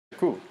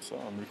cool. So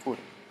I'm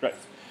recording. Great.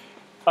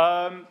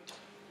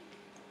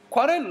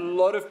 Quite a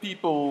lot of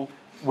people,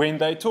 when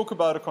they talk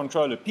about a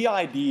controller,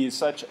 PID is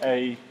such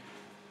a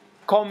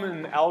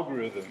common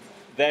algorithm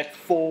that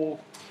for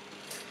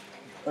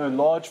a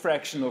large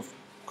fraction of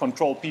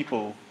control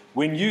people,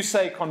 when you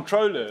say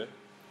controller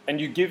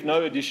and you give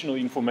no additional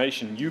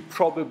information, you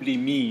probably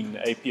mean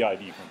a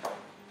PID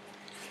controller.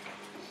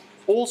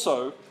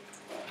 Also,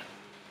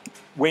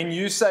 when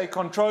you say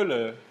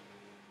controller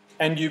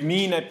and you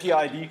mean a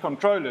PID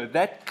controller,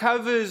 that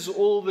covers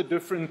all the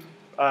different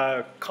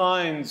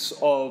kinds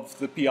of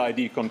the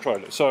PID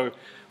controller. So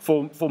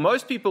for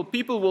most people,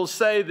 people will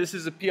say this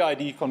is a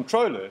PID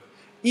controller,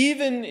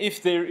 even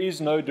if there is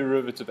no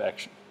derivative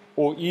action,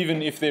 or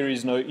even if there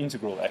is no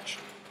integral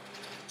action.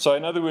 So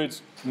in other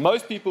words,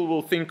 most people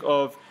will think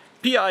of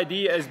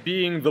PID as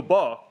being the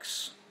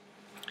box,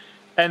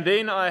 and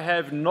then I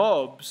have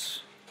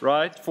knobs,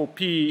 right, for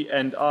P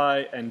and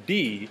I and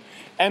D,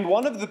 and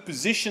one of the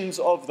positions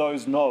of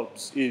those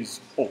knobs is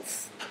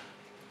off,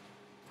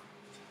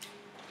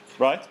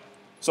 right?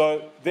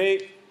 So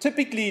they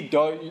typically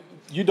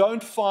you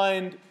don't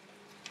find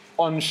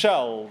on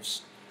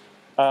shelves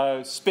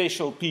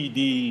special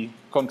PD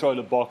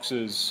controller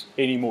boxes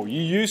anymore.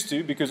 You used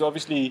to, because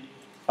obviously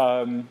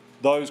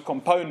those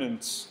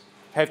components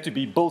have to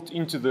be built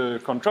into the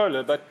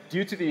controller, but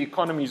due to the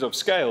economies of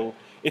scale,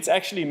 it's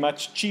actually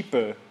much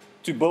cheaper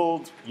to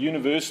build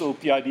universal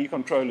PID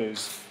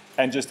controllers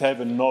and just have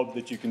a knob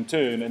that you can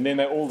turn, and then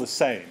they're all the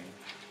same.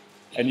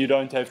 And you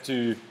don't have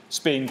to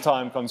spend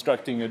time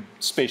constructing a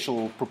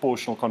special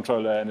proportional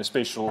controller and a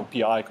special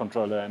PI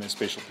controller and a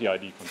special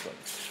PID controller.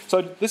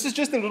 So this is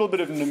just a little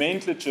bit of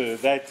nomenclature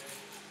that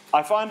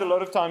I find a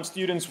lot of times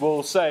students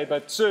will say,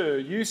 but sir,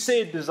 you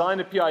said design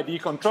a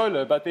PID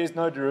controller, but there's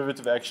no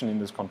derivative action in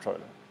this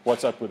controller.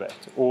 What's up with that?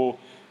 Or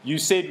you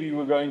said we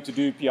were going to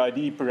do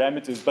PID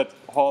parameters, but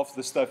half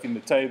the stuff in the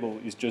table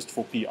is just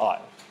for PI.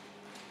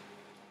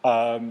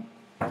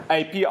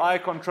 A PI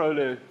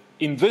controller,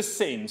 in this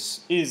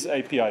sense, is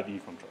a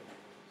PID controller,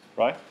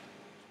 right?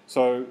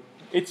 So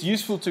it's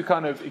useful to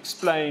kind of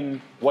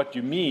explain what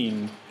you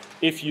mean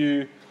if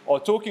you are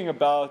talking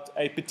about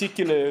a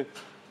particular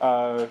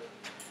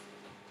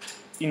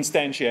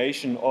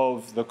instantiation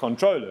of the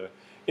controller.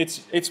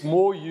 It's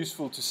more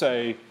useful to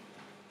say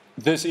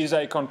this is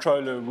a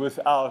controller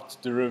without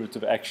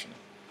derivative action,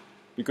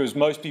 because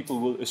most people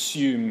will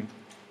assume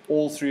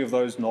all three of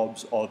those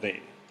knobs are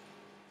there.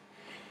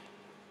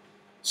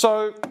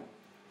 So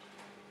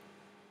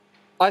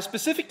I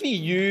specifically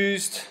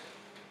used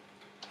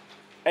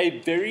a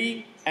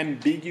very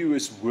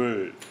ambiguous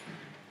word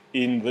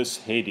in this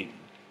heading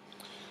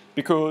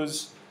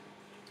because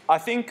I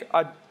think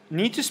I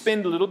need to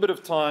spend a little bit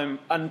of time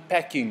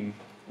unpacking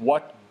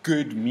what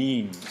good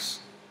means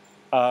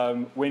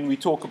when we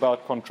talk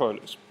about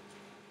controllers.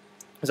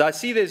 As I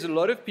see there's a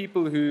lot of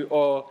people who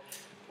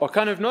are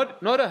kind of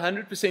not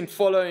 100%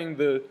 following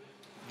the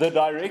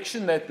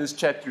direction that this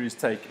chapter is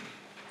taking.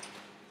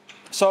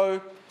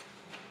 So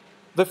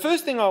the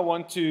first thing I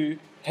want to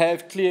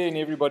have clear in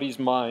everybody's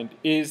mind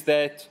is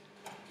that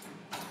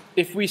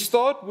if we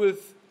start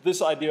with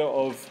this idea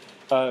of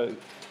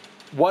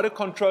what a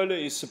controller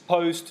is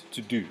supposed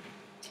to do.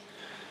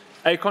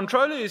 A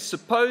controller is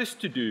supposed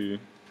to do,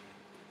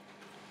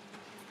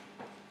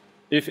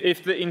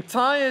 if the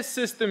entire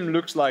system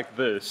looks like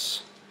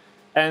this,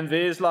 and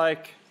there's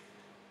like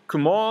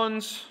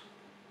commands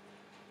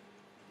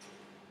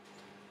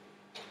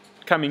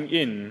coming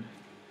in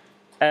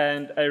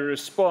and a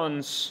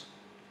response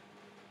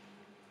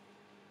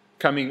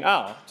coming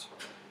out,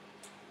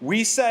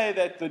 we say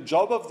that the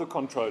job of the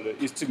controller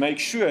is to make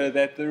sure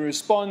that the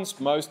response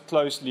most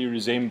closely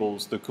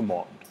resembles the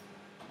command.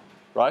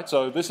 Right?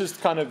 So this is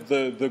kind of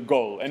the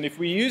goal. And if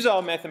we use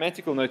our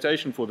mathematical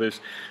notation for this,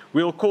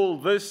 we'll call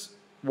this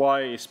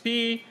y is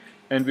p,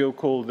 and we'll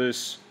call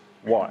this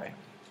y.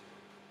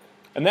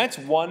 And that's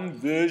one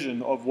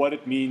version of what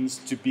it means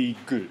to be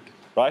good.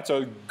 Right?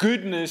 So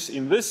goodness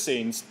in this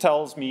sense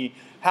tells me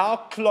how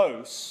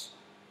close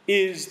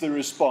is the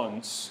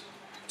response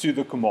to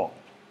the command.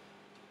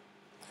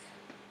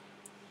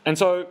 And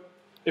so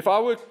if I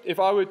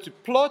were to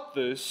plot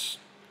this,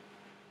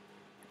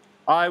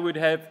 I would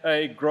have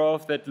a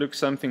graph that looks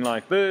something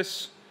like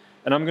this.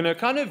 And I'm going to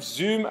kind of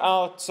zoom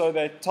out so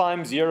that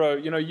time 0,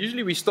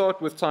 usually we start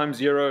with time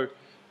 0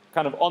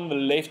 kind of on the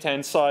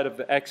left-hand side of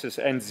the axis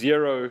and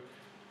 0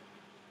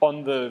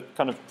 on the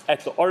kind of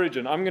at the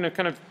origin. I'm going to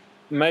kind of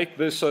make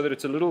this so that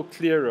it's a little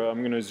clearer.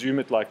 I'm going to zoom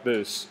it like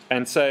this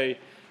and say,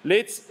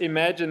 let's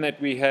imagine that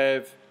we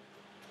have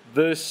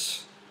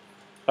this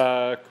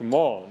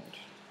command.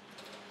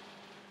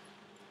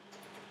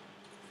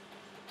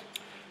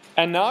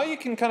 And now you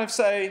can kind of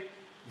say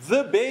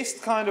the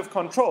best kind of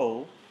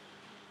control,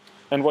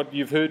 and what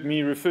you've heard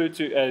me refer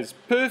to as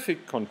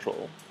perfect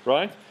control,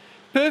 right?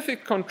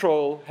 Perfect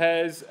control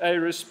has a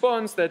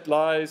response that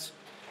lies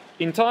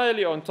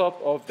entirely on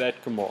top of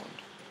that command.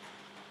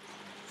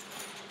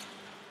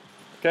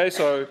 Okay,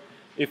 so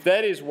if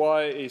that is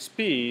y is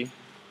p,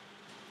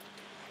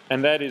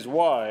 and that is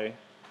y,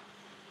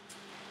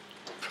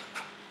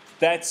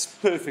 That's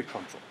perfect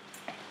control.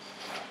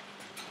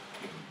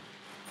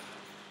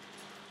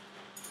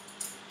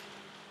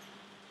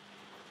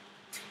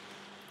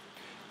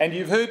 And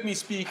you've heard me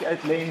speak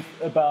at length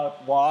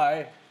about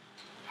why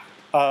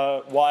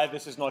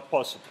this is not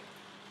possible,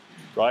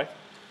 right?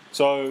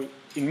 So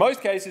in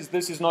most cases,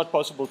 this is not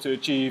possible to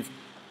achieve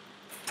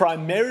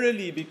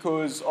primarily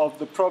because of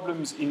the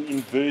problems in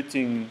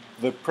inverting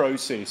the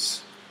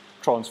process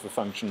transfer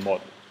function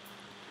model.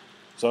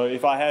 So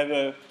if I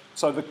have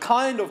so the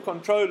kind of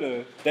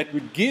controller that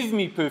would give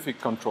me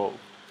perfect control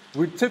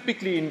would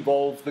typically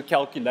involve the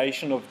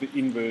calculation of the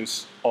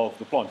inverse of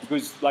the plant.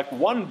 Because like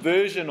one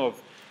version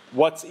of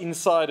what's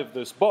inside of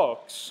this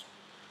box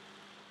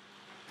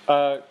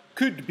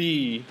could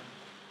be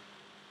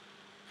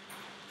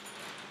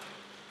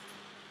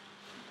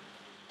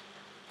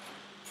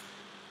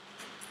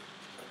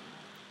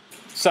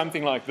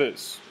something like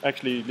this.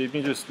 Actually, let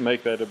me just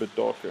make that a bit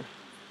darker.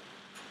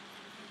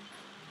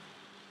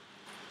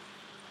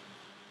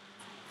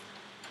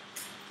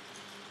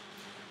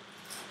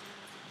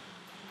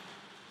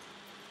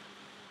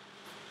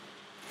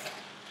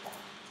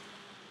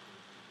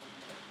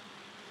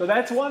 So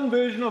that's one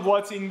version of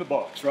what's in the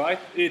box, right?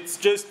 It's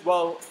just,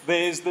 well,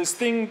 there's this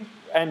thing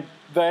and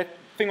that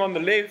thing on the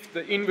left,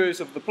 the inverse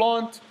of the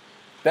plant.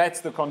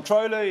 That's the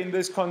controller in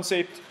this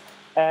concept.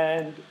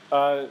 And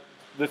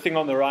the thing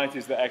on the right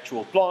is the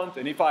actual plant.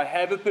 And if I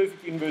have a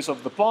perfect inverse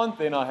of the plant,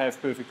 then I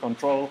have perfect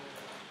control.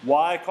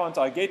 Why can't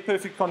I get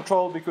perfect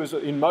control? Because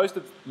in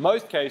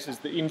most cases,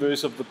 the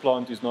inverse of the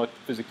plant is not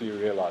physically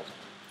realizable.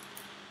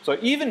 So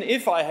even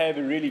if I have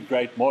a really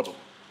great model,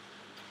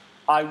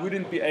 I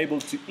wouldn't be able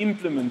to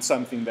implement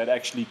something that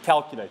actually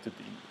calculated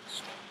the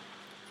inverse.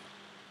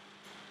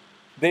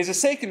 There's a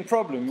second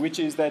problem, which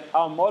is that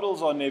our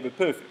models are never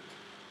perfect.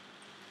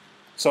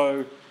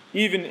 So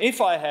even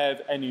if I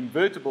have an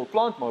invertible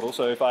plant model,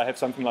 so if I have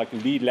something like a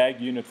lead lag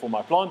unit for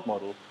my plant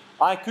model,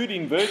 I could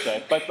invert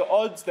that, but the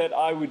odds that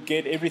I would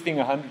get everything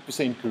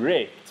 100%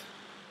 correct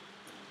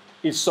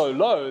is so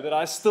low that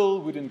I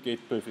still wouldn't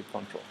get perfect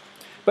control.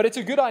 But it's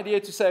a good idea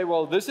to say,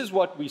 well, this is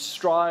what we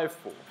strive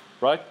for.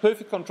 Right?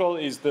 Perfect control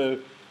is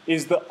the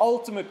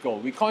ultimate goal.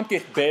 We can't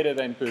get better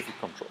than perfect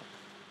control.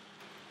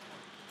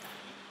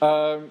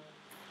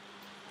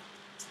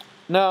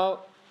 Now,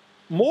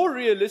 more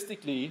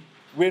realistically,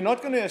 we're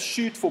not going to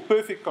shoot for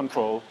perfect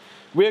control.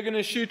 We're going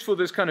to shoot for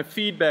this kind of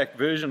feedback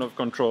version of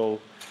control.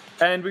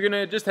 And we're going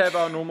to just have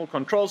our normal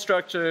control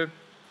structure.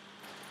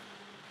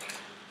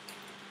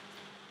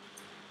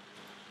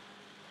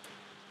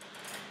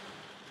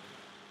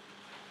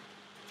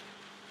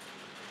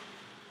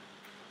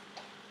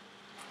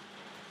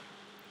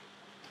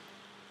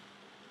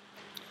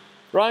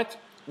 Right?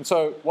 And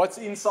so what's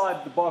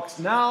inside the box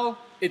now?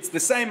 It's the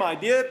same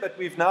idea, but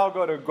we've now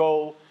got a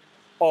goal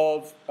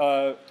of,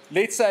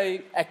 let's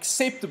say,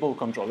 acceptable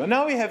control. And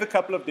now we have a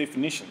couple of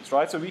definitions,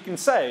 right? So we can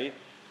say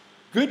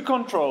good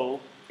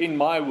control in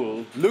my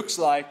world looks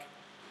like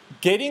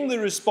getting the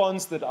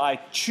response that I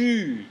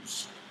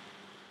choose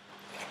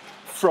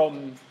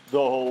from the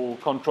whole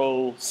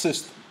control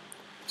system.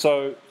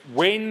 So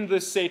when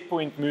the set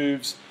point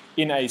moves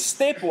in a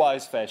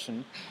stepwise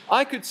fashion,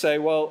 I could say,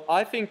 well,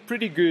 I think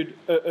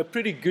a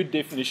pretty good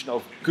definition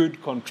of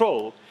good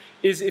control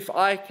is if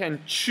I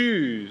can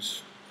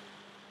choose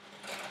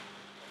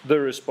the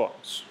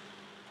response.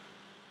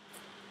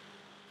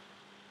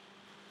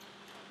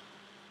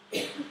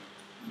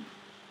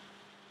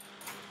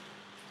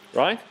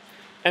 Right?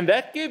 And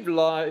that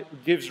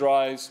gives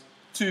rise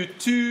to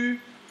two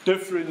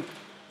different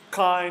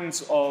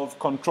kinds of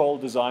control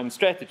design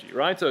strategy,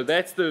 right? So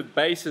that's the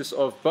basis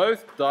of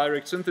both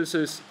direct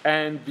synthesis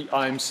and the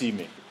IMC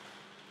method.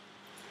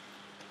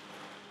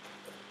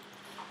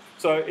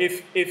 So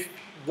if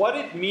what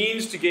it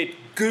means to get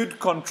good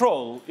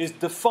control is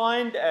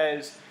defined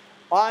as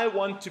I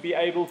want to be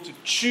able to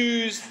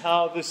choose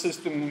how the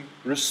system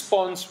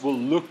response will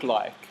look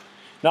like.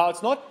 Now,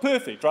 it's not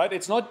perfect, right?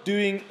 It's not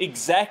doing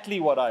exactly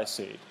what I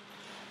said.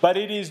 But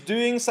it is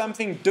doing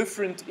something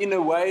different in a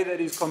way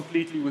that is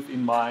completely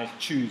within my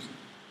choosing.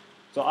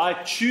 So I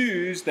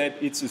choose that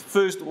it's a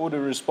first order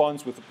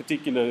response with a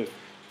particular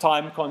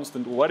time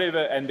constant or whatever,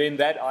 and then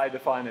that I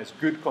define as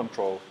good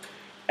control.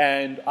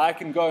 And I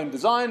can go and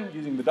design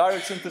using the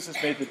direct synthesis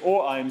method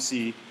or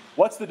IMC.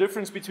 What's the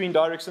difference between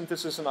direct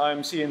synthesis and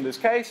IMC in this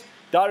case?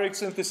 Direct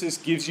synthesis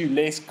gives you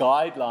less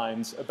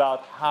guidelines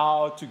about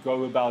how to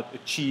go about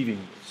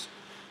achieving this.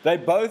 They're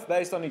both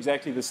based on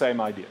exactly the same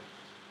idea.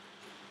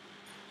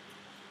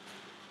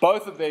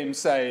 Both of them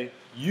say,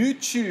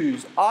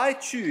 I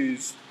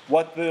choose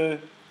what the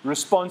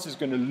response is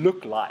going to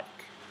look like.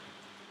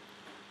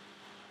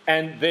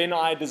 And then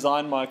I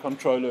design my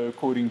controller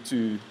according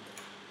to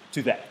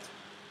that.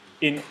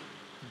 In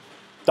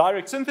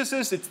direct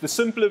synthesis, it's the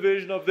simpler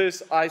version of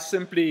this. I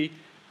simply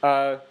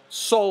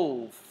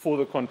solve for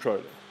the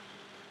controller.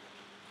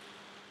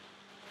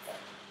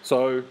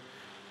 So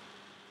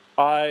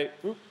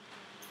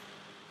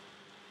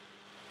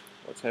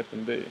what's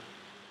happened there?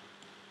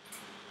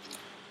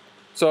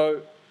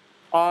 So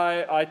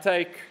I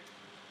take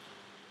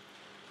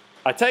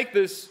I take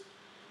this,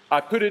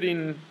 I put it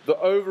in the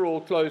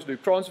overall closed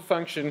loop transfer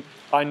function,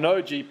 I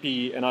know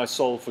GP, and I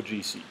solve for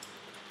GC.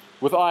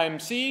 With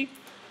IMC,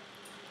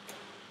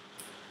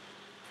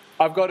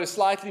 I've got a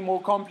slightly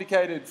more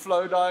complicated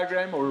flow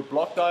diagram or a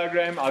block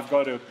diagram. I've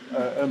got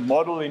a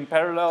model in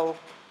parallel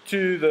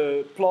to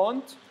the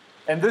plant,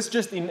 and this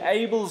just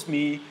enables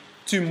me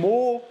to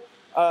more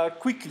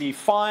quickly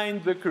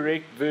find the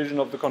correct version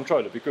of the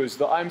controller, because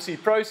the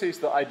IMC process,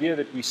 the idea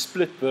that we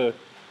split the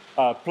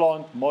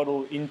plant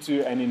model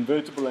into an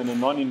invertible and a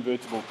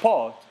non-invertible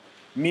part,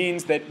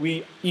 means that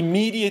we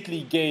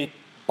immediately get,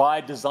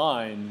 by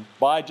design,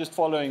 by just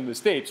following the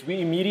steps,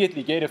 we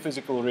immediately get a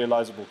physical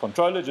realizable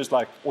controller, just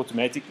like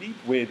automatically,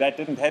 where that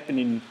didn't happen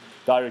in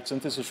direct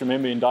synthesis.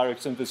 Remember, in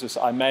direct synthesis,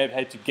 I may have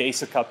had to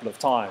guess a couple of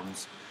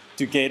times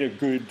to get a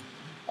good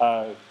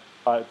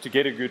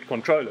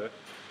controller.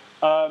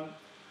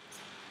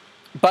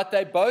 But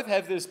they both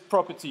have this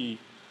property,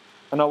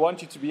 and I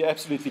want you to be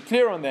absolutely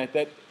clear on that,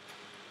 that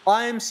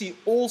IMC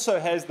also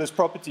has this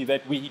property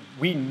that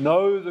we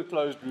know the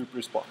closed loop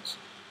response.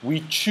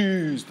 We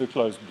choose the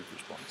closed loop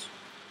response.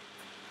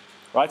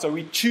 Right? So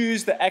we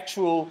choose the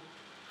actual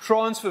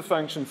transfer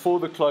function for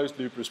the closed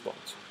loop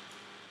response.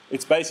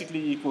 It's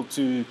basically equal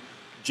to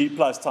G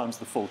plus times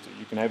the filter.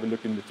 You can have a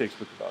look in the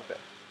textbook about that.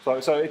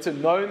 So it's a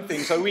known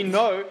thing. So we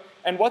know,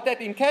 and what that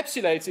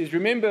encapsulates is,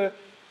 remember,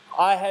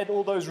 I had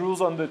all those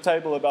rules on the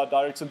table about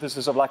direct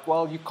synthesis of like,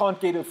 well, you can't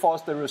get a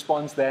faster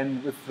response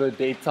than with the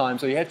dead time,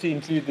 so you have to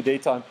include the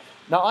dead time.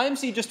 Now,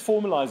 IMC just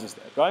formalizes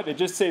that, right? It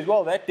just says,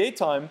 well, that dead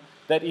time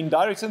that in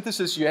direct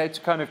synthesis you had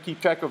to kind of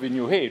keep track of in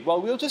your head.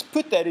 Well, we'll just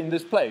put that in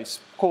this place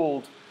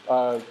called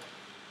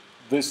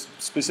this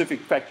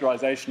specific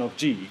factorization of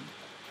G,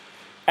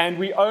 and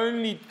we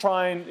only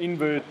try and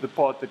invert the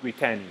part that we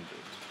can invert.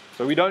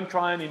 So we don't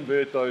try and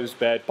invert those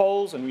bad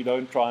poles, and we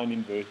don't try and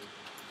invert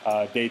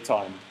dead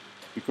time,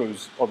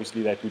 because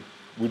obviously that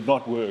would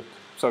not work.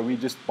 So we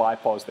just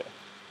bypass that.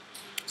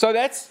 So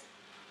that's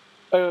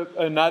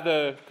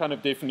another kind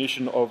of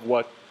definition of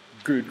what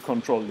good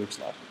control looks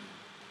like.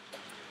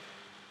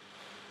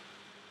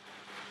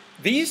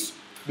 These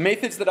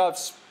methods that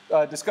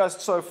I've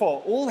discussed so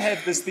far all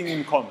have this thing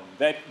in common,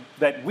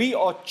 that we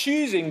are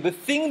choosing, the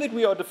thing that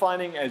we are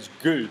defining as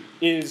good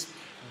is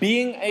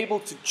being able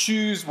to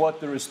choose what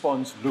the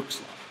response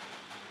looks like.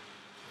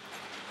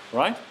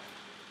 Right?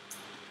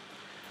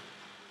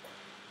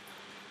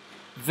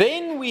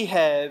 Then we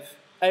have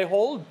a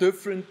whole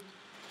different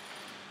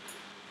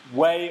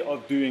way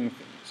of doing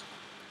things,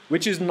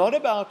 which is not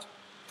about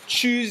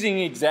choosing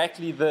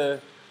exactly the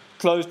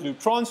closed loop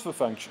transfer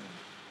function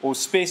or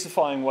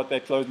specifying what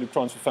that closed loop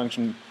transfer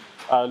function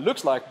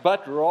looks like,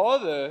 but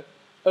rather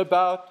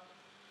about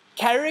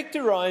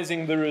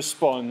characterizing the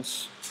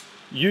response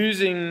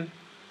using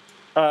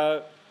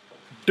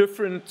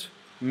different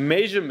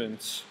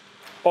measurements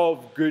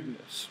of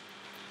goodness.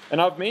 And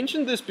I've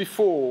mentioned this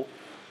before,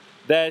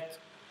 that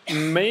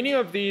many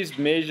of these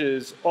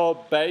measures are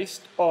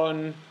based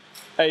on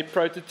a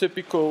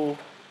prototypical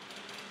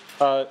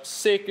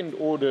second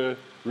order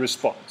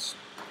response.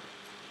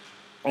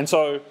 And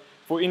so,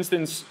 for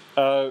instance,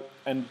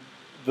 and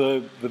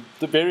the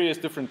various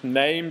different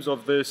names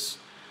of this,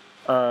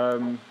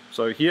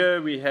 so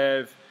here we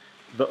have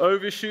the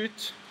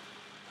overshoot,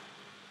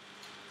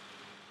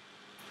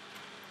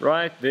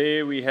 right?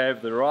 There we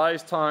have the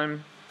rise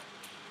time.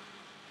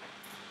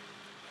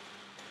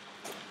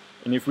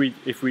 And if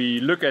we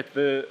look at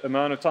the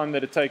amount of time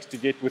that it takes to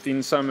get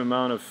within some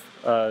amount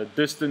of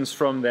distance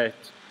from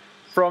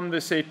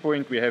the set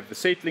point, we have the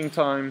settling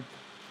time.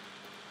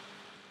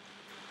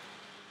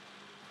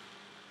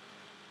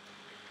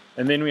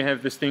 And then we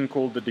have this thing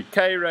called the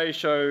decay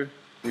ratio,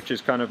 which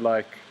is kind of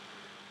like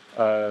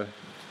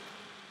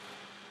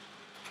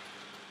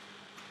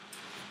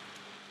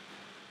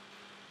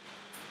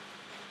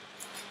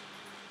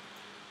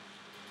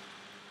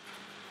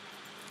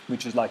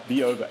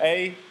B over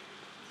A.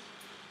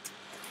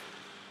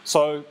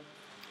 So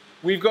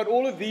we've got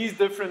all of these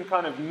different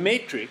kind of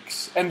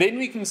metrics, and then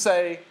we can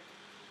say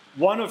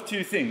one of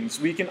two things.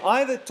 We can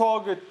either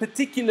target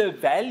particular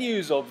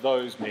values of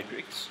those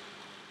metrics,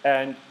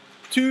 and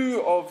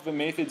two of the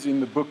methods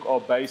in the book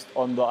are based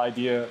on the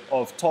idea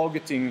of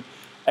targeting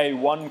a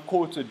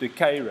 1/4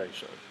 decay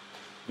ratio,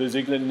 the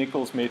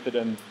Ziegler-Nichols method,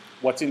 and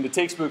what's in the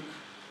textbook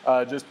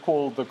just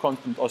called the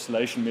constant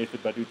oscillation method,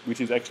 but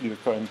which is actually the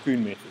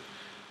Cohen-Kuhn method.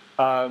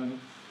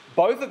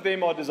 Both of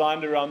them are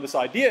designed around this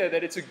idea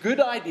that it's a good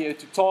idea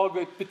to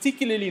target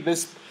particularly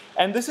this,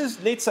 and this is,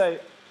 let's say,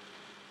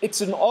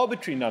 it's an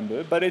arbitrary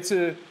number, but it's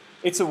a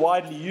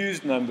widely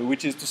used number,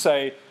 which is to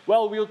say,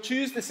 well, we'll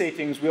choose the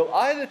settings, we'll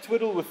either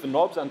twiddle with the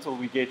knobs until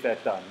we get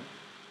that done,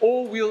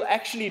 or we'll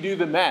actually do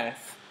the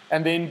math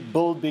and then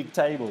build big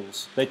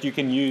tables that you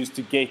can use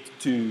to get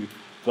to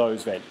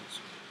those values.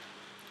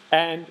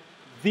 And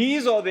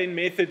these are then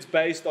methods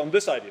based on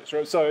this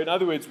idea. So in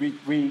other words,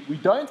 we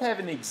don't have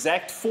an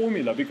exact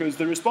formula because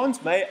the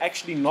response may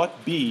actually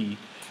not be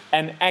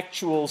an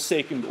actual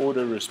second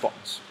order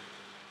response.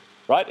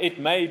 Right? It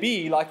may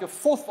be like a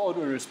fourth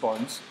order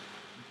response,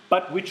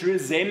 but which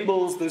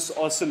resembles this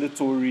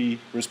oscillatory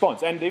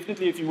response. And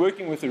definitely if you're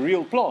working with a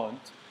real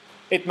plant,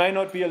 it may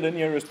not be a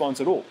linear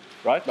response at all,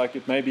 right? Like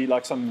it may be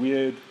like some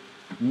weird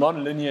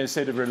non-linear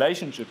set of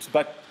relationships,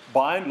 but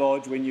by and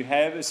large, when you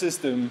have a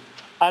system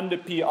under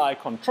PI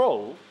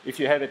control, if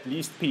you have at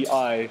least P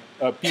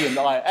and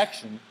I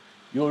action,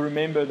 you'll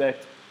remember that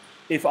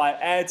if I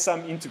add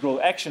some integral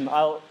action,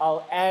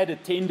 I'll add a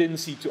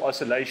tendency to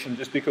oscillation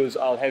just because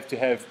I'll have to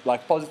have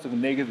like positive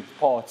and negative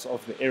parts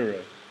of the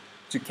error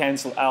to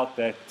cancel out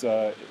that,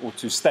 or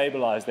to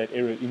stabilize that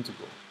error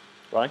integral,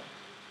 right?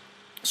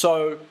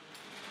 So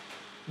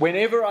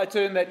whenever I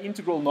turn that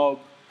integral knob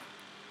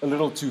a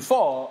little too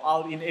far,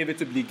 I'll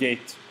inevitably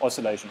get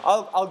oscillation.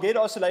 I'll get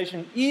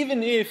oscillation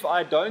even if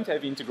I don't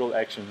have integral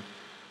action,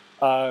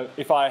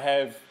 if I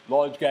have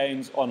large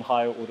gains on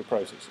higher order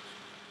processes.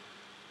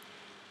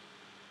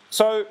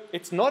 So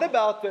it's not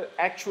about the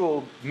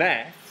actual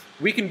math.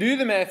 We can do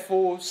the math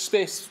for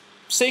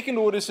second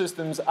order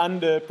systems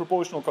under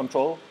proportional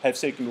control, have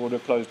second order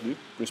closed loop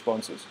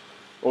responses,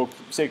 or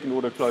second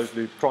order closed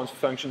loop transfer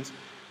functions.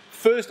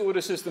 First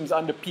order systems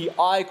under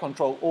PI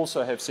control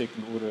also have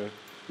second order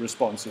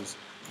responses.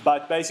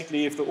 But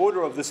basically, if the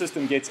order of the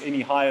system gets any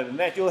higher than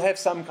that, you'll have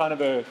some kind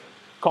of a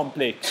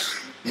complex,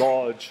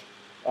 large,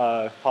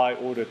 high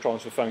order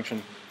transfer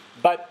function.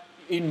 But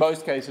in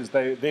most cases,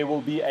 there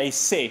will be a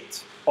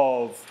set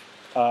of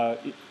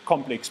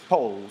complex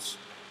poles,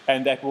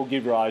 and that will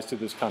give rise to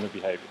this kind of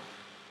behavior.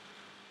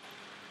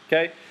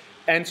 Okay?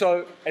 And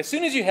so as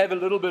soon as you have a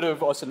little bit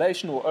of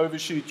oscillation or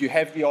overshoot, you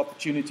have the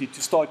opportunity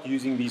to start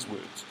using these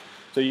words.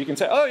 So you can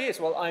say, oh yes,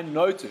 well I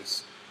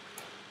notice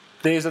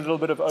there's a little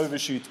bit of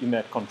overshoot in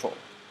that control.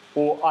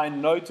 Or I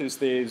notice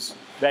there's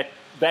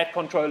that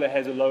controller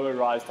has a lower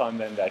rise time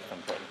than that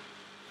controller.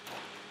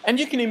 And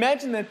you can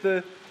imagine that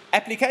the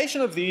application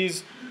of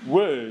these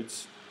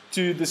words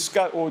to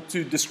discuss or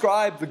to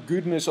describe the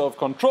goodness of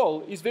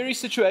control is very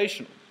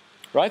situational,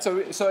 right?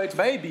 So it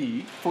may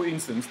be, for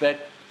instance,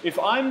 that if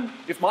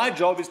my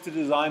job is to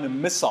design a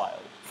missile,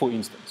 for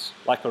instance,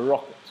 like a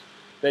rocket,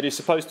 that is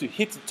supposed to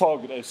hit the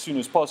target as soon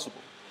as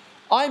possible,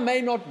 I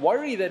may not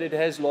worry that it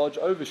has large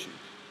overshoot,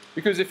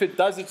 because if it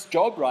does its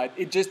job right,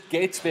 it just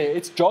gets there.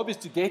 Its job is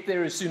to get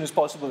there as soon as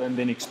possible and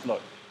then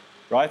explode,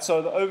 right?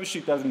 So the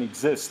overshoot doesn't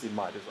exist in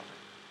my design.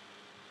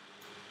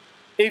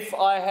 If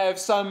I have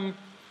some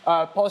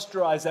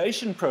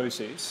pasteurization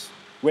process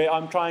where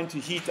I'm trying to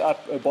heat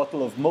up a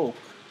bottle of milk,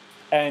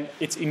 and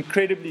it's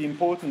incredibly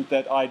important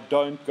that I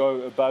don't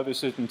go above a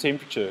certain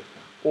temperature,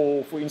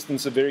 or for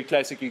instance, a very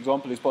classic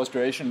example is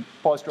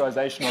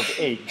pasteurization of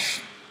eggs.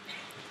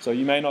 So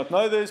you may not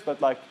know this, but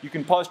like you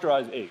can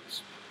pasteurize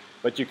eggs,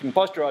 but you can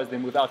pasteurize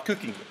them without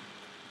cooking them.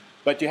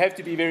 But you have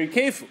to be very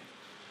careful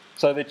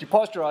so that you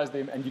pasteurize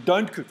them and you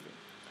don't cook them.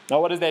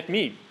 Now what does that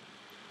mean?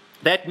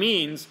 That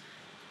means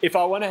if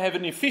I want to have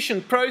an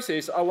efficient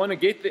process, I want to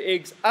get the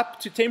eggs up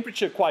to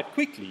temperature quite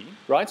quickly,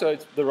 right? So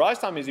the rise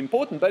time is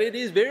important, but it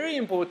is very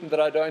important that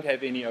I don't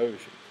have any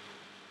overshoot.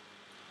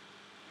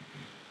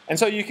 And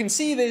so you can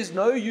see there's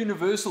no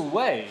universal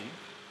way.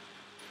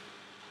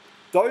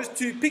 Those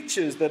two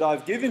pictures that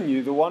I've given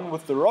you, the one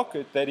with the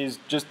rocket that is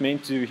just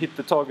meant to hit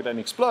the target and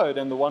explode,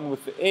 and the one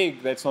with the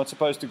egg that's not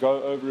supposed to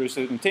go over a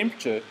certain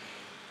temperature,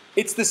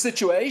 it's the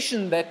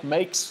situation that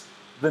makes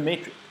the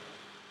metric.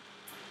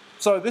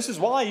 So this is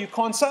why you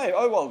can't say,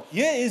 oh, well,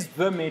 here is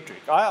the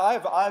metric.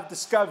 I've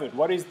discovered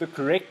what is the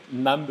correct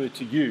number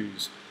to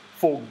use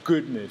for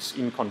goodness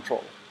in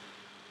control.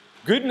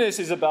 Goodness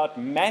is about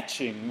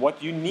matching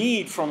what you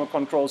need from a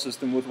control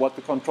system with what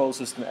the control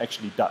system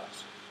actually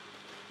does.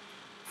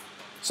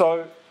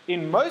 So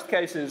in most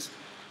cases,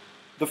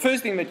 the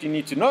first thing that you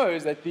need to know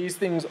is that these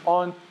things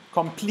aren't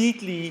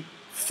completely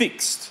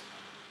fixed.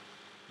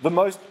 The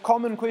most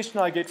common question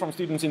I get from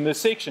students in this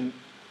section,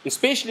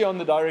 especially on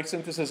the direct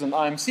synthesis and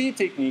IMC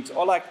techniques,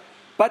 are like,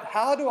 but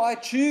how do I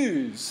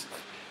choose?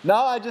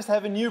 Now I just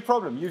have a new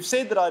problem. You've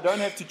said that I don't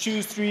have to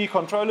choose three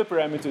controller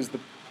parameters, the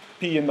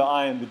P and the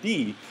I and the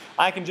D.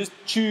 I can just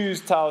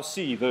choose tau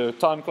C, the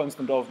time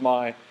constant of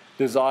my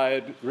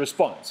desired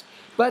response.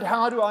 But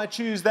how do I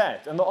choose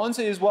that? And the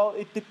answer is, well,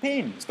 it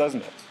depends,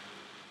 doesn't it?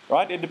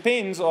 Right? It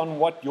depends on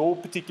what your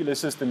particular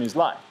system is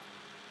like.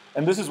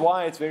 And this is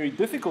why it's very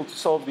difficult to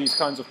solve these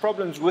kinds of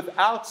problems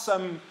without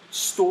some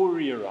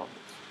story around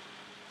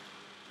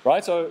it.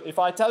 Right? So if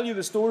I tell you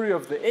the story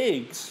of the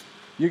eggs,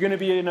 you're going to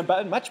be in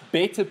a much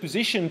better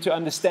position to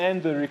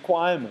understand the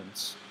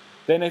requirements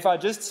than if I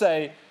just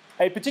say,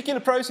 a particular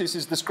process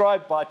is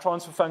described by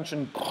transfer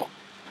function,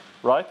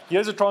 right?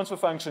 Here's a transfer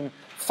function,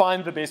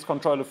 find the best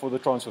controller for the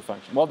transfer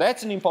function. Well,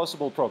 that's an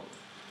impossible problem.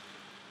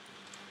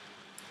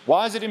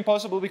 Why is it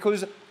impossible?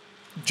 Because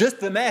just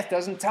the math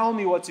doesn't tell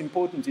me what's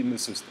important in the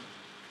system.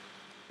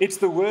 It's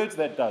the words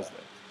that does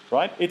that,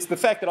 right? It's the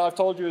fact that I've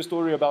told you a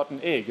story about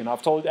an egg,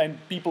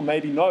 and people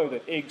maybe know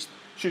that eggs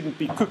shouldn't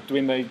be cooked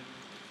when they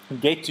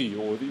get to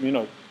you,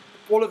 or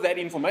all of that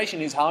information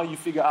is how you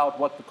figure out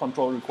what the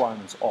control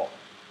requirements are.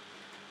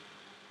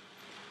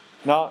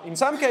 Now, in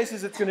some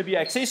cases, it's going to be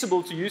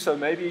accessible to you, so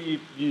maybe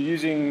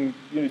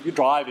you're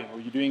driving or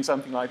you're doing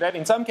something like that.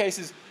 In some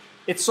cases,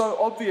 it's so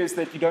obvious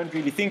that you don't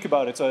really think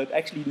about it, so it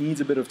actually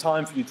needs a bit of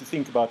time for you to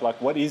think about,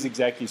 like, what is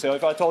exactly. So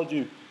if I told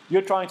you,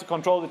 you're trying to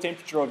control the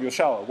temperature of your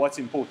shower, what's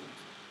important?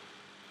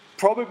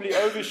 Probably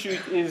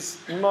overshoot is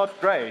not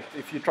great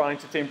if you're trying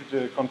to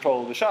temperature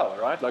control the shower,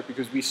 right? Like,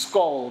 because we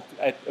scald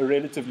at a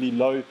relatively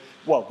low,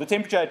 well, the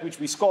temperature at which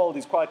we scald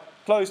is quite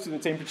close to the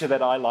temperature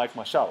that I like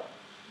my shower.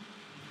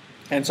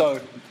 And so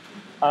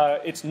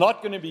it's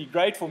not going to be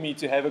great for me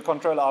to have a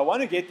controller. I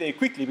want to get there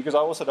quickly because I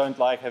also don't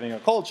like having a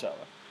cold shower.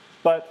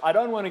 But I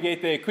don't want to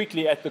get there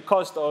quickly at the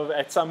cost of,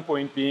 at some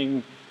point,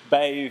 being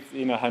bathed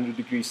in 100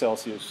 degrees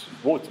Celsius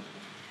water.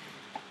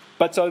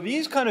 But so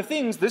these kind of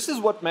things, this is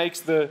what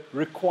makes the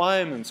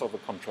requirements of a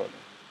controller,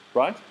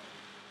 right?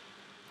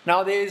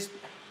 Now there's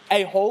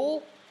a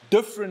whole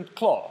different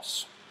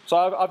class. So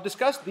I've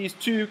discussed these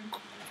two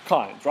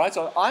kinds, right?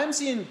 So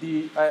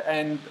IMC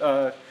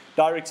and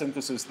direct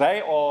synthesis,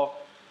 they are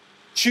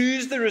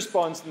choose the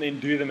response and then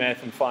do the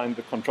math and find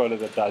the controller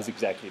that does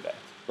exactly that,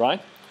 right?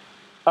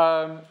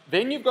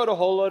 Then you've got a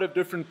whole lot of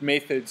different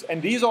methods,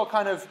 and these are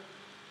kind of,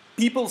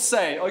 people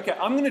say, okay,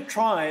 I'm going to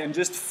try and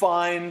just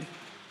find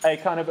a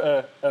kind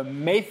of a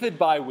method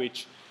by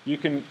which you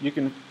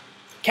can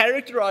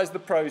characterize the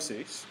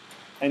process,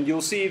 and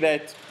you'll see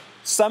that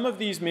some of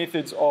these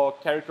methods are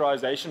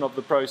characterization of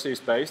the process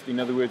based.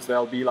 In other words,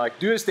 they'll be like,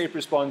 do a step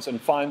response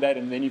and find that,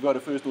 and then you've got a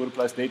first order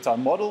plus dead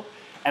time model.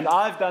 And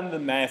I've done the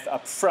math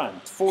up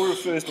front for a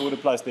first order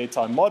plus dead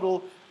time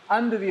model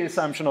under the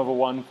assumption of a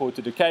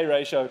 1/4 decay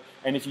ratio,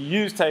 and if you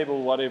use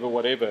table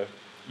whatever,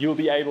 you'll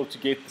be able to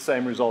get the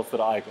same results that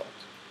I got.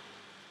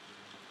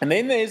 And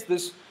then there's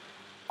this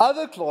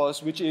other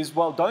class, which is,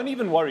 well, don't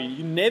even worry.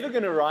 You're never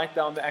going to write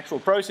down the actual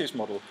process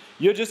model.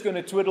 You're just going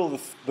to twiddle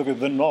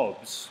the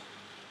knobs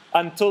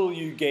until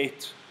you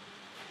get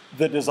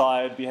the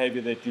desired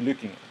behavior that you're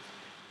looking at.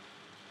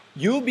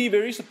 You'll be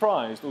very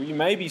surprised, or you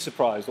may be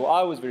surprised, or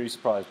I was very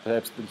surprised,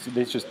 perhaps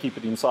let's just keep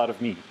it inside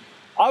of me.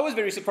 I was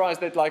very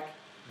surprised that, like,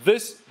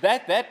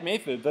 that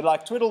method, the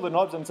like twiddle the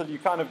knobs until you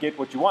kind of get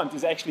what you want,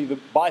 is actually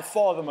by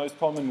far the most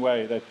common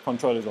way that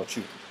controllers are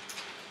choosing.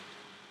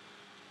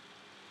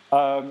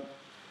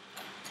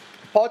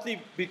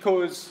 Partly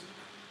because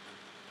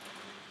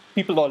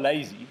people are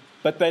lazy,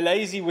 but they're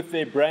lazy with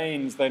their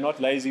brains, they're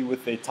not lazy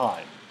with their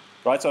time.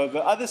 Right? So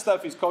the other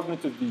stuff is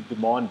cognitively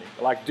demanding.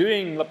 Like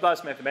doing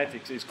Laplace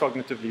mathematics is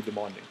cognitively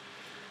demanding.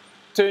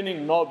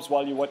 Turning knobs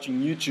while you're watching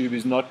YouTube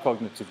is not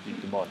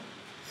cognitively demanding.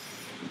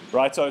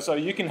 Right? So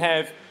you can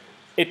have,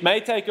 it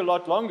may take a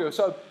lot longer.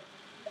 So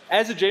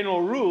as a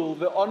general rule,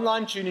 the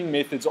online tuning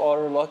methods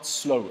are a lot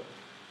slower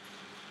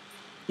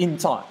in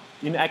time,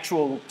 in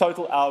actual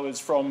total hours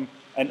from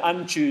an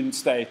untuned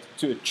state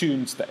to a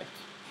tuned state.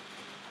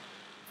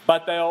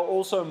 But they are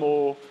also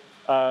more,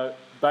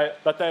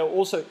 but they are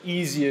also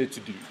easier to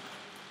do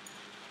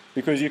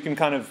because you can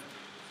kind of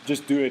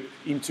just do it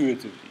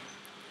intuitively.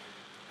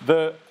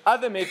 The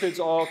other methods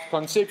are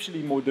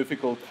conceptually more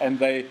difficult, and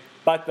they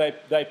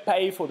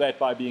pay for that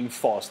by being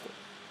faster.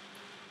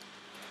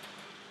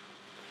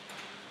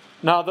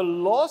 Now, the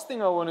last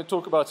thing I want to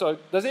talk about, so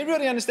does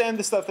everybody understand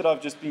the stuff that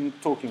I've just been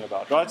talking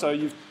about, right? So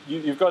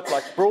you've got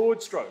like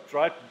broad strokes,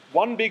 right?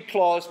 One big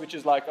class, which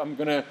is like, I'm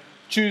going to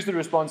choose the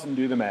response and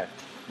do the math.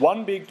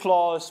 One big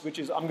class, which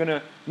is I'm going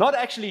to not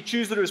actually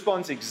choose the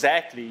response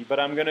exactly, but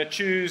I'm going to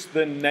choose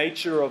the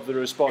nature of the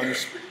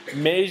response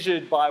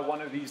measured by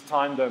one of these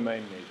time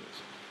domain measures.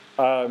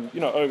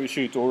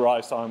 Overshoot or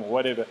rise time or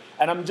whatever.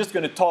 And I'm just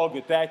going to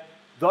target that.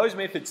 Those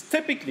methods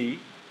typically,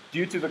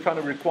 due to the kind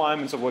of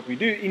requirements of what we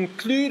do,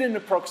 include an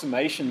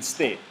approximation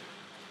step.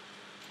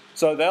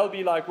 So they'll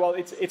be like, well,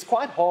 it's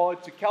quite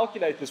hard to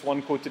calculate this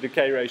 1/4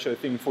 decay ratio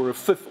thing for a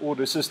fifth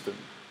order system.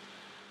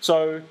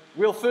 So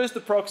we'll first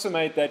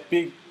approximate that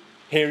big,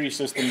 hairy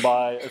system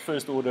by a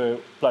first order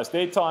plus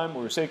dead time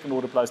or a second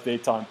order plus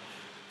dead time.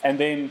 And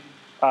then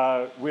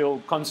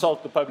we'll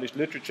consult the published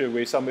literature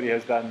where somebody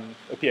has done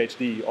a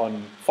PhD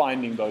on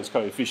finding those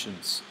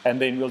coefficients.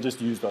 And then we'll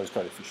just use those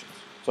coefficients.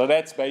 So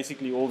that's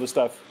basically all the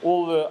stuff,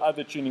 all the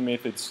other tuning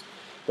methods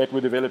that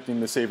were developed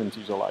in the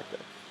 70s are like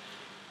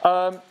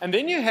that. And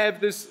then you have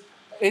this,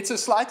 it's a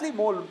slightly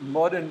more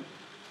modern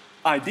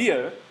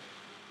idea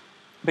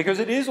because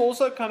it is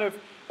also kind of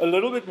a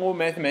little bit more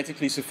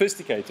mathematically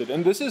sophisticated.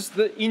 And this is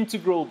the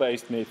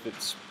integral-based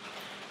methods.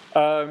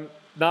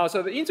 Now,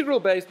 so the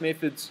integral-based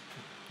methods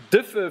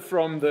differ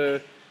from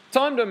the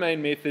time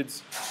domain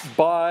methods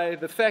by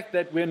the fact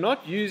that we're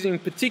not using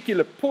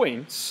particular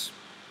points.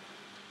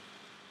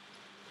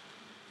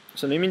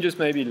 So let me just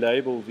maybe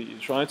label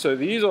these, right? So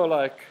these are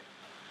like,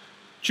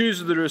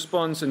 choose the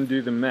response and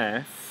do the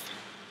math.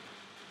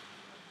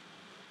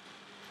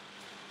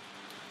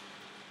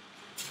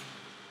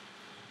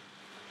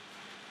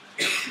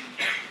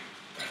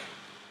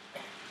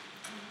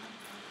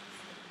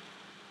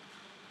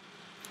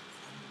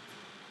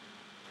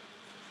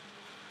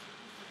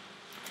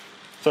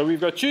 So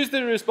we've got choose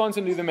the response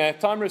and do the math,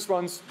 time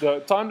response, the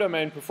time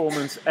domain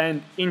performance,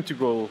 and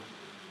integral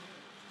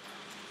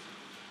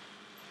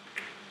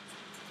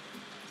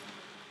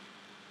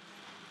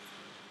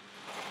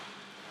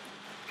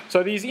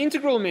So these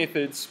integral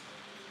methods,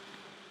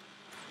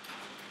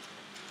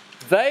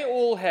 they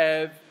all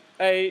have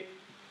a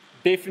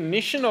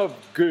definition of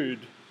good,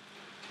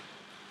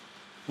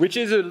 which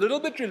is a little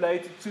bit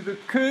related to the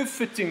curve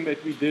fitting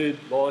that we did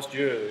last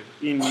year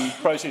in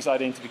process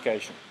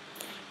identification.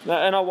 Now,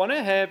 and I want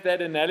to have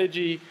that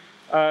analogy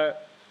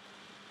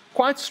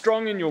quite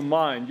strong in your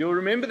mind. You'll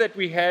remember that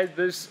we had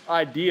this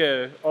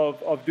idea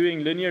of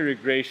doing linear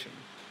regression,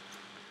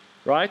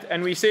 right?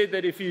 And we said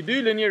that if you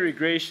do linear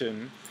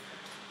regression,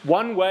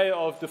 one way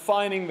of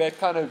defining that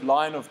kind of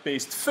line of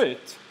best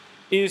fit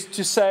is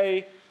to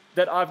say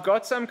that I've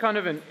got some kind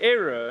of an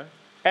error,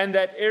 and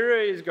that error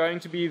is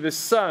going to be the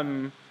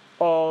sum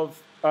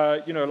of,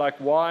 like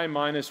y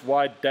minus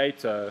y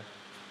data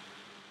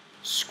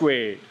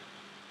squared.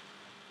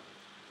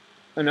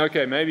 And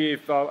okay, maybe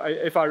if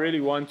I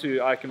really want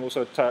to, I can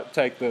also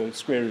take the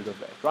square root of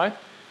that, right?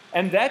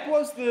 And that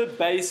was the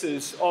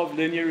basis of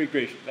linear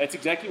regression. That's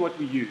exactly what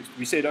we used.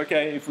 We said,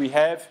 okay, if we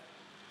have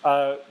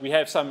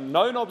some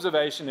known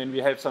observation and we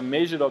have some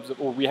measured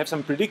observation, or we have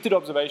some predicted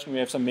observation, we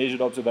have some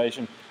measured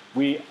observation,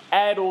 we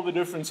add all the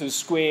differences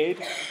squared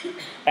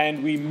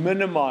and we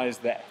minimize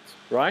that,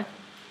 right?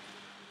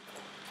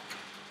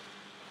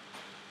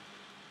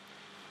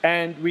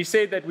 And we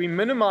said that we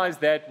minimize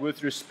that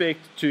with respect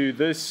to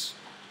this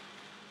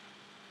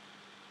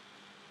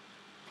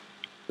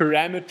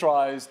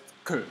parameterized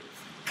curve.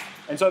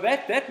 And so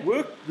that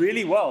worked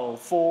really well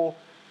for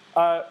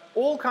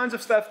all kinds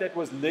of stuff that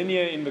was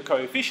linear in the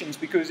coefficients,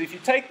 because if you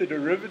take the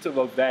derivative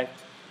of that,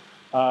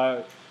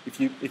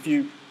 if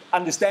you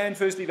understand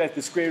firstly that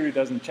the square root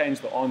doesn't change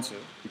the answer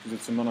because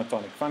it's a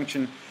monotonic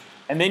function,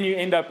 and then you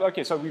end up,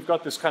 okay, so we've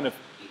got this kind of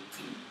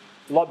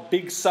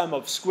big sum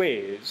of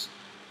squares.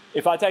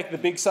 If I take the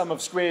big sum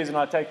of squares and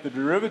I take the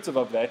derivative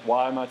of that,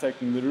 why am I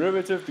taking the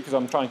derivative? Because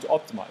I'm trying to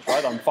optimize,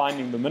 right? I'm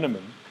finding the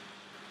minimum.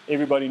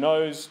 Everybody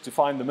knows to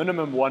find the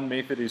minimum, one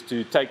method is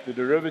to take the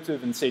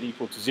derivative and set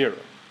equal to 0.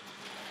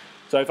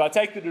 So if I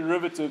take the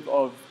derivative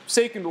of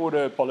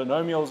second-order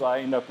polynomials,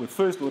 I end up with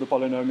first-order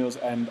polynomials,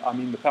 and I'm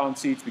in the pound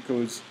seats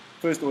because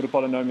first-order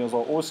polynomials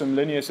are awesome.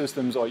 Linear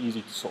systems are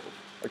easy to solve.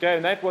 Okay,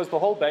 and that was the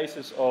whole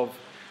basis of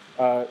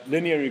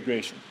linear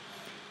regression.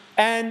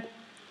 And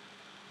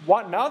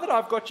now that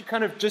I've got you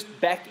kind of just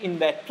back in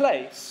that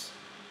place,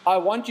 I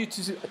want you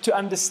to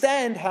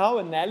understand how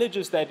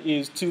analogous that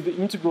is to the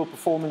integral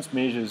performance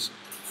measures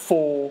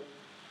for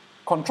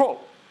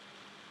control.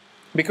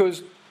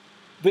 Because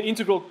the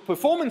integral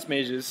performance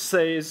measures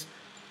says,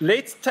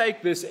 let's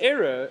take this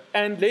error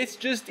and let's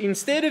just,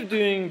 instead of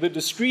doing the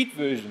discrete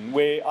version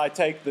where I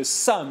take the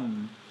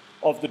sum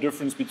of the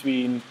difference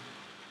between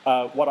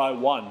what I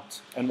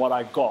want and what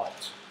I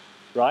got,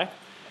 right?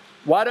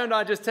 Why don't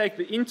I just take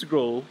the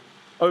integral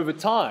over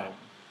time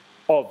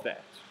of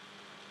that?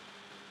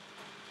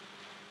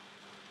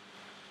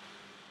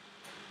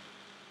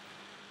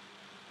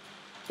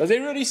 Does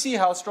everybody see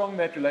how strong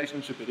that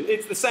relationship is?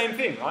 It's the same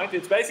thing, right?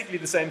 It's basically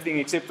the same thing,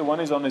 except the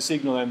one is on a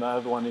signal and the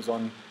other one is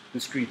on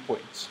discrete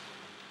points.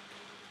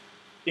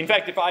 In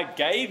fact, if I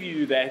gave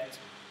you that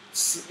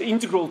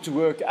integral to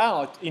work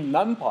out in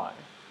NumPy,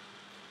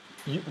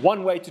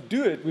 one way to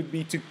do it would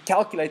be to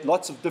calculate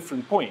lots of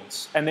different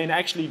points and then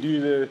actually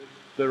do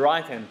the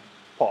right-hand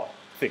part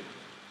thing,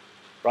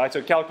 right?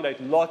 So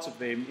calculate lots of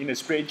them in a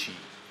spreadsheet,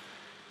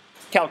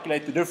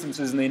 calculate the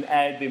differences and then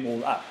add them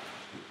all up.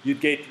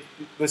 You'd get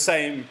the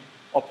same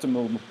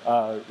optimal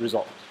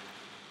result.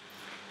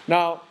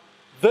 Now,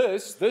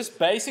 this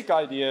basic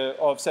idea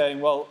of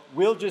saying, well,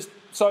 we'll just,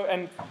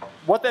 and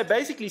what they're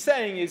basically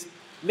saying is,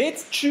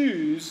 let's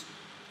choose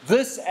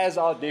this as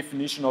our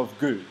definition of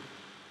good.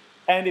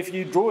 And if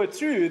you draw it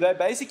through, they're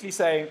basically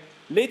saying,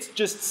 let's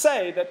just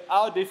say that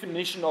our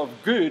definition of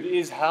good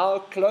is how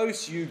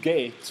close you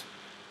get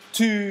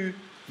to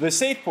the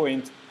set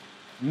point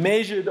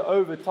measured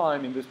over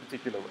time in this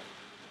particular way.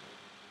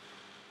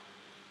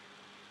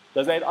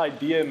 Does that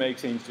idea make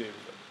sense to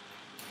everybody?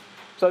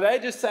 So they're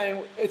just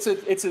saying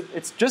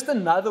it's just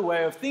another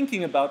way of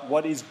thinking about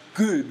what is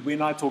good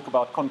when I talk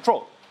about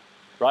control,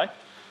 right?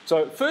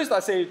 So first I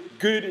said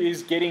good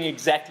is getting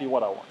exactly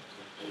what I want.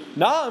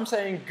 Now I'm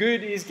saying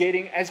good is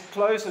getting as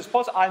close as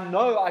possible. I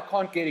know I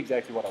can't get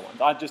exactly what I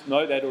want. I just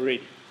know that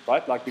already,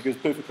 right? Like, because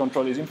perfect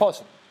control is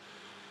impossible.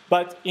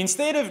 But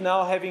instead of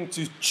now having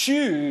to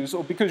choose,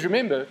 or because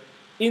remember,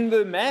 in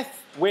the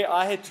math where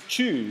I had to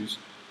choose,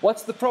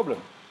 what's the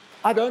problem?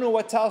 I don't know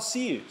what tau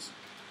c is.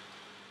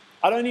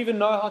 I don't even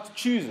know how to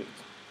choose it.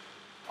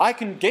 I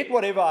can get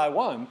whatever I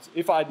want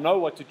if I know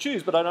what to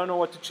choose, but I don't know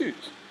what to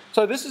choose.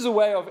 So this is a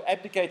way of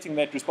abdicating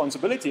that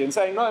responsibility and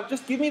saying, no,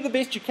 just give me the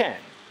best you can.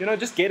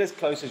 Just get as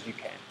close as you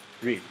can,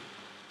 really,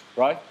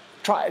 right?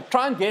 Try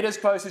and get as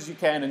close as you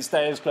can and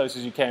stay as close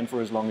as you can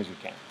for as long as you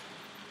can.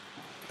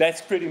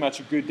 That's pretty much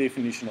a good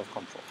definition of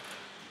control.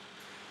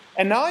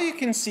 And now you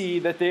can see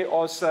that there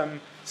are some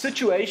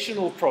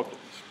situational problems.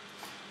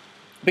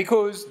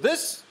 Because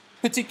this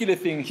particular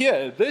thing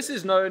here, this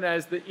is known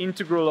as the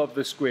integral of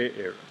the square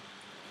error.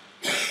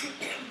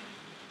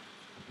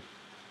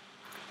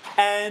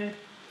 And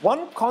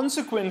one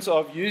consequence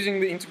of using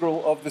the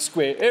integral of the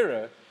square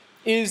error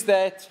is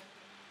that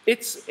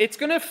it's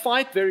going to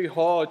fight very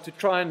hard to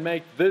try and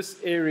make this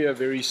area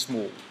very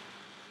small.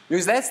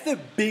 Because that's the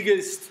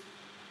biggest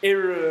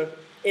error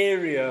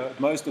area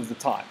most of the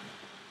time.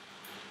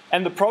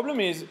 And the problem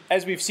is,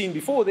 as we've seen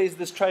before, there's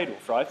this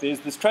trade-off, right?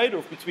 There's this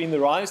trade-off between the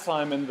rise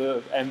time and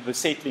the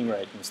settling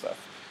rate and stuff.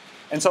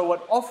 And so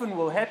what often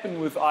will happen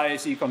with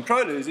ISE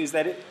controllers is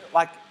that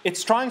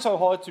it's trying so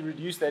hard to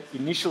reduce that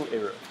initial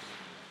error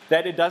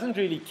that it doesn't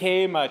really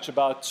care much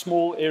about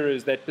small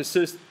errors that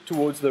persist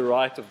towards the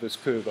right of this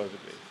curve over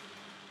there.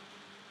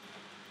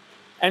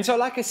 And so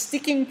like a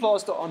sticking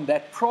plaster on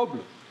that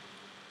problem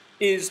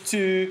is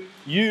to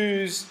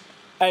use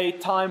a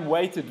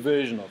time-weighted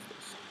version of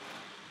this.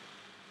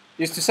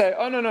 Is to say,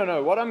 oh,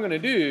 no, what I'm going to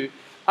do,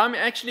 I'm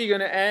actually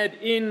going to add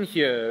in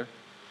here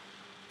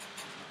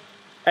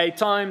a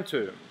time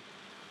term.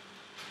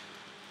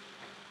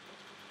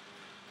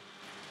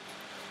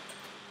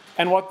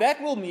 And what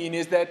that will mean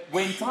is that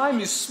when time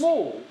is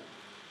small,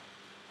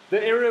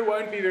 the error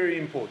won't be very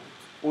important,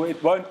 or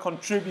it won't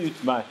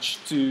contribute much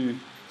to.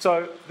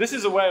 So this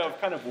is a way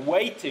of kind of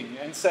weighting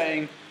and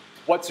saying,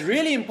 what's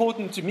really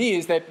important to me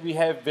is that we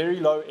have very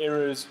low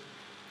errors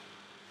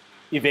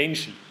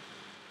eventually.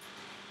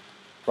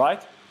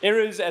 Right?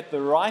 Errors at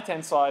the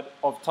right-hand side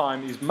of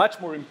time is much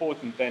more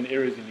important than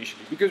errors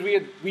initially, because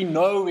we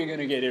know we're going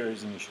to get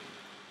errors initially.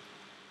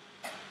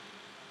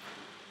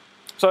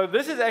 So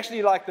this is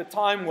actually like the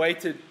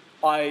time-weighted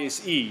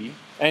ISE,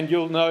 and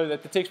you'll know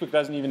that the textbook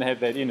doesn't even have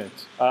that in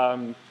it.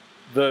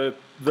 The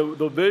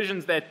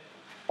versions that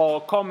are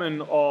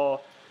common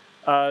are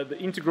the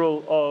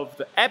integral of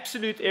the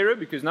absolute error,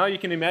 because now you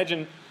can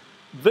imagine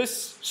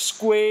this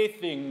square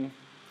thing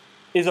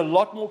is a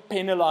lot more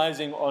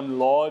penalizing on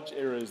large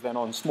errors than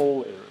on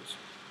small errors.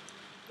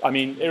 I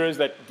mean, errors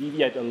that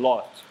deviate a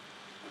lot.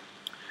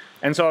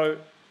 And so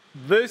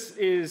this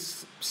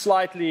is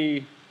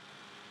slightly,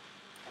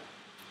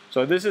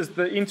 so this is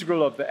the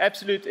integral of the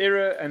absolute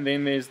error, and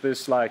then there's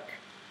this like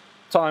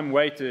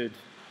time-weighted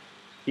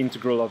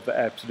integral of the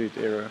absolute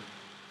error.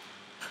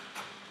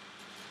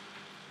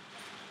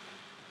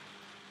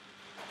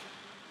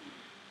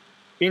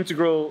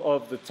 Integral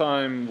of the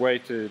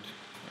time-weighted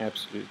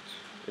absolute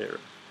error.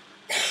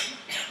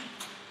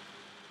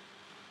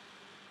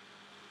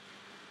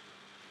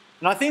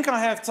 And I think I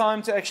have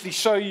time to actually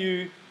show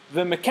you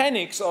the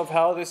mechanics of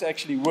how this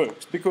actually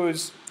works,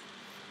 because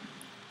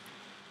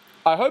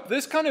I hope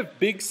this kind of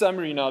big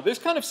summary now, this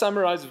kind of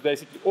summarizes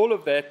basically all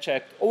of that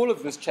chapter, all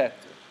of this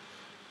chapter.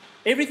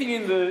 Everything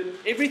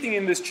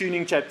in this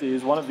tuning chapter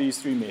is one of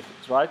these three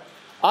methods, right?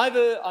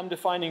 Either I'm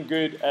defining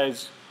good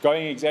as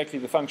going exactly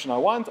the function I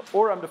want,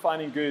 or I'm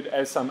defining good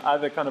as some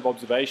other kind of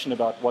observation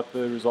about what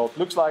the result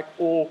looks like,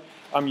 or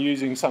I'm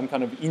using some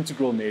kind of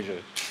integral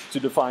measure to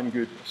define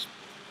goodness.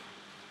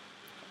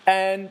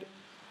 And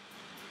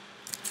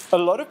a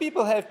lot of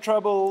people have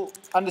trouble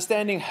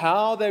understanding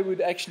how they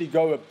would actually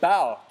go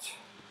about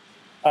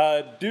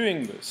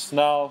doing this.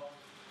 Now,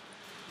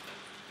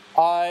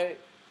 I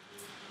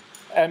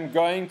am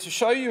going to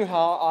show you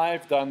how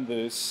I've done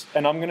this,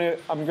 and I'm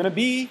going to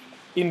be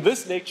in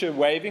this lecture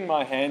waving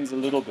my hands a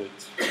little bit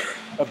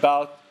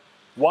about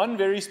one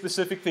very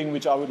specific thing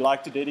which I would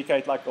like to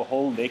dedicate like a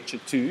whole lecture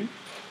to,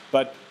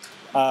 but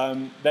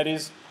that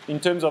is in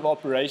terms of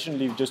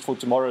operationally just for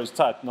tomorrow's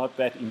TUT, not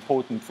that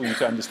important for you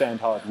to understand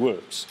how it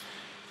works,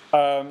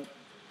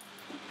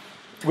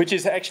 which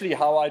is actually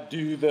how I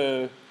do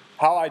the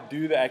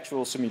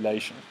actual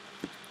simulation.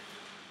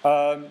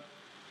 And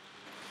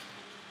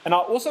I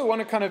also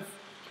want to kind of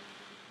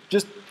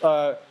just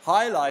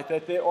highlight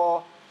that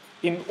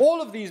in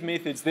all of these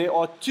methods, there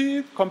are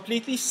two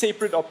completely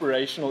separate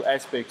operational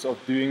aspects of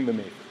doing the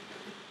method.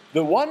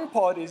 The one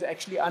part is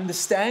actually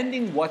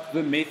understanding what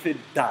the method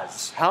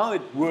does, how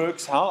it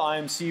works, how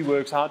IMC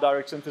works, how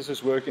direct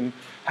synthesis works, and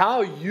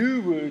how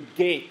you would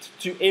get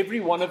to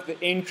every one of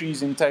the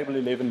entries in table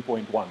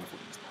 11.1, for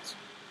instance.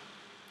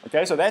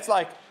 Okay, so that's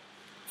like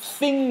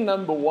thing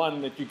number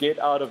one that you get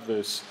out of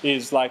this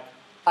is like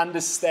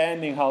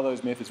understanding how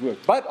those methods work.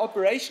 But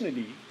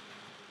operationally,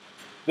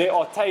 there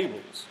are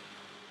tables.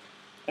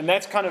 And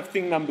that's kind of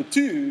thing number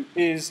two,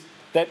 is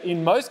that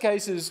in most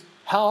cases,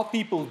 how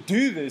people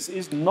do this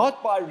is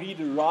not by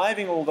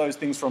re-deriving all those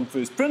things from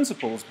first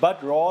principles,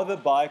 but rather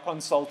by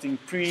consulting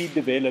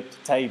pre-developed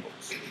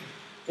tables.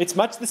 It's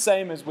much the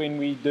same as when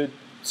we did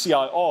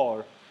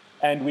CIR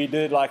and we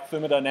did like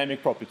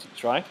thermodynamic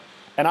properties, right?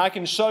 And I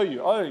can show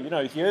you, oh, you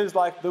know, here's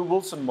like the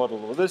Wilson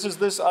model, or this is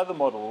this other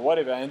model, or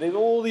whatever, and there's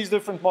all these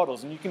different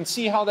models, and you can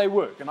see how they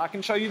work, and I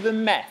can show you the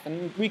math,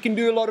 and we can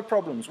do a lot of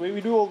problems where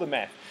we do all the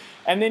math.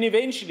 And then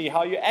eventually,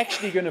 how you're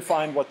actually going to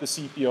find what the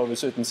CP of a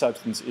certain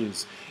substance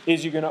is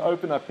you're going to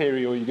open up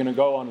Perry, or you're going to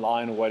go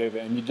online or whatever,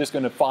 and you're just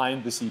going to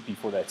find the CP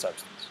for that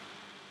substance.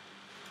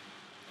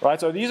 Right?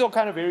 So these are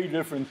kind of very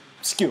different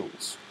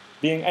skills.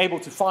 Being able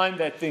to find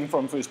that thing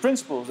from first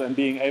principles and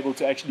being able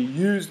to actually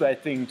use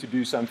that thing to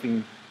do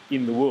something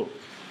in the world.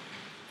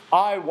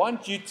 I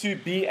want you to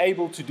be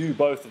able to do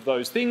both of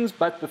those things,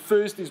 but the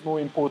first is more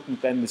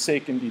important than the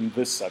second in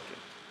this subject.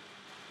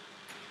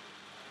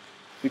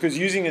 Because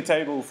using a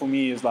table for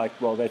me is like,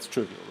 well, that's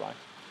trivial,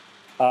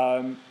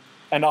 right?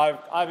 And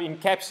I've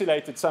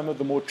encapsulated some of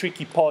the more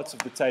tricky parts of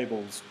the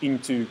tables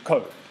into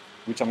code,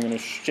 which I'm going to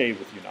share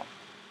with you now.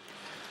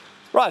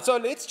 Right, so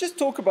let's just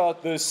talk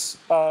about this,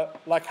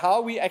 like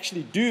how we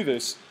actually do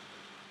this.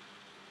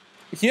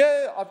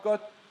 Here I've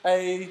got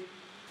a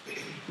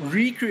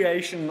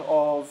recreation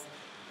of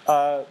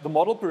the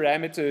model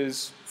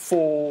parameters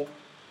for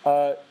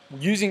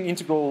using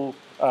integral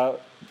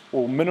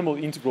or minimal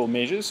integral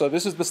measures. So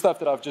this is the stuff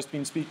that I've just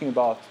been speaking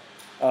about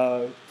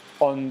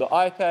on the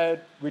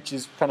iPad, which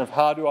is kind of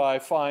how do I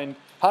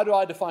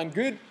define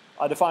good?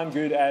 I define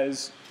good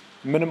as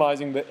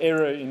minimizing the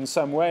error in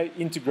some way,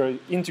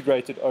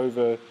 integrated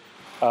over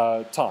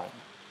time.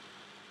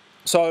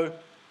 So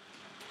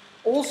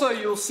also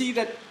you'll see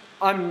that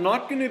I'm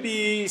not going to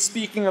be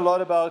speaking a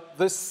lot about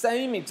the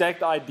same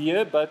exact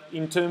idea, but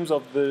in terms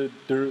of the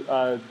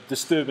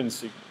disturbance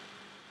signal.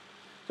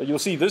 So you'll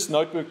see this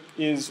notebook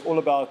is all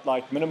about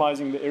like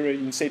minimizing the error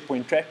in set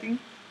point tracking.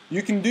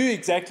 You can do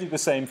exactly the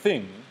same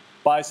thing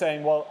by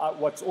saying, well,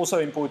 what's also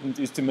important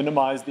is to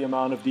minimize the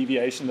amount of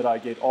deviation that I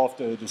get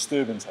after a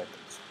disturbance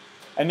happens.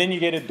 And then you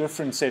get a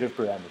different set of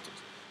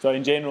parameters. So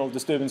in general,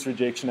 disturbance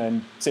rejection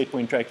and set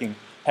point tracking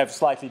have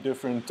slightly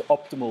different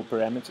optimal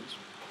parameters.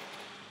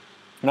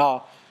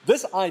 Now,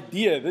 this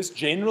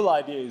general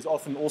idea is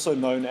often also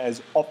known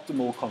as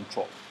optimal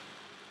control.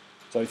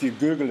 So if you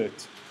Google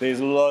it, there's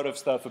a lot of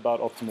stuff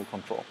about optimal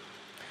control.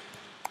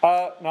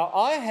 Now,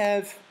 I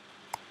have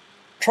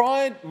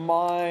tried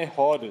my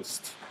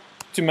hardest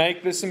to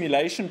make the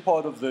simulation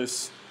part of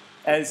this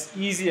as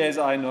easy as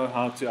I know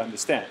how to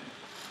understand,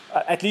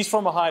 at least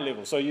from a high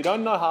level. So you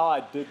don't know how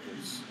I did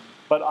this,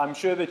 but I'm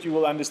sure that you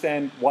will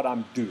understand what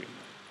I'm doing.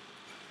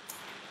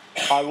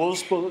 I will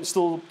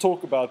still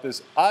talk about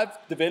this. I've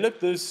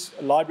developed this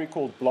library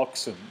called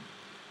BlockSim,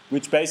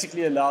 which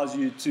basically allows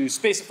you to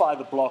specify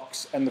the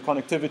blocks and the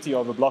connectivity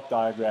of a block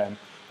diagram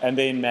and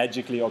then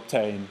magically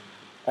obtain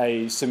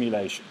a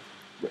simulation.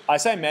 I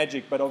say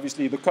magic, but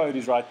obviously the code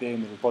is right there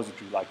in the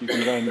repository. Like you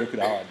can go and look at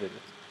how I did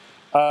it.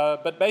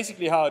 But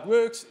basically how it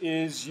works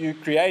is you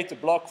create a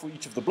block for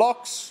each of the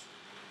blocks.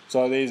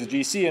 So there's a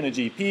GC and a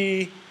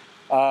GP.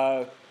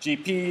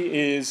 GP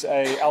is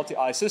a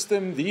LTI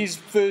system. These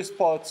first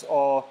parts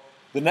are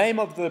the name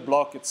of the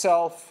block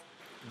itself,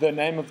 the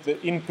name of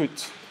the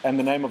input, and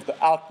the name of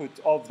the output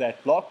of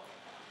that block.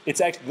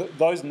 It's actually,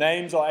 those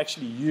names are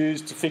actually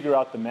used to figure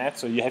out the math,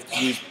 so you have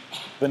to use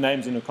the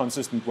names in a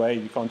consistent way.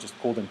 You can't just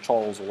call them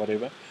Charles or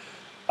whatever.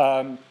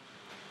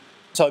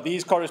 So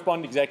these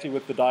correspond exactly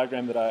with the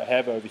diagram that I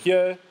have over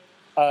here.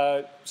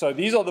 So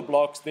these are the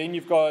blocks. Then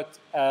you've got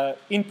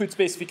input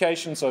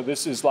specification. So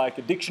this is like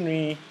a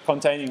dictionary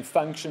containing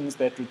functions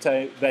that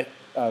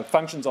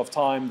functions of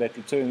time that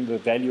return the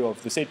value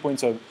of the set point.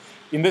 So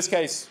in this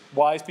case,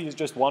 YSP is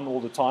just 1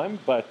 all the time,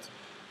 but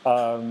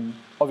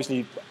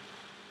obviously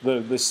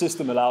the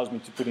system allows me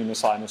to put in a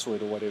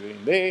sinusoid or whatever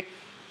in there.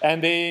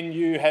 And then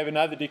you have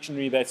another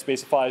dictionary that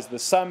specifies the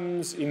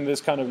sums in this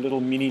kind of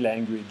little mini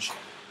language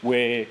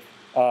where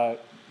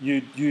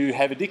you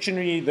have a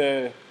dictionary.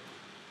 The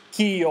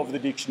key of the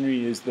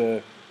dictionary is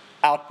the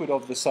output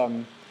of the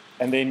sum,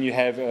 and then you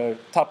have a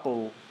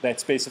tuple that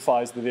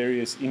specifies the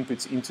various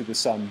inputs into the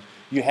sum.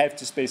 You have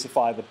to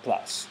specify the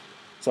plus.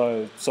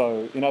 So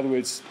in other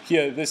words,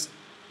 here this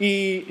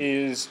E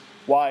is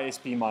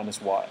YSP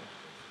minus Y.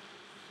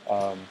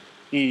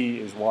 E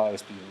is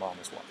YSP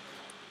minus 1.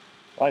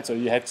 Right, so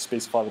you have to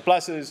specify the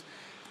pluses.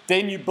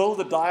 Then you build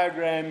a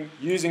diagram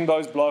using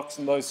those blocks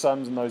and those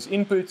sums and those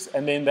inputs,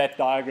 and then that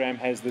diagram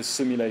has this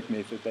simulate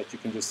method that you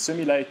can just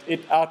simulate.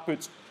 It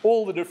outputs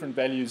all the different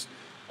values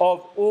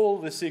of all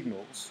the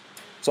signals.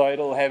 So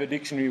it'll have a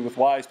dictionary with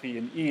YSP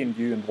and E and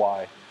U and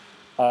Y.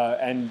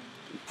 And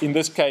in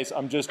this case,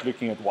 I'm just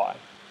looking at Y.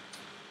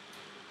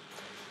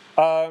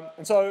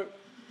 And so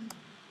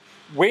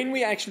when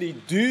we actually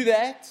do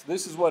that,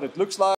 this is what it looks like.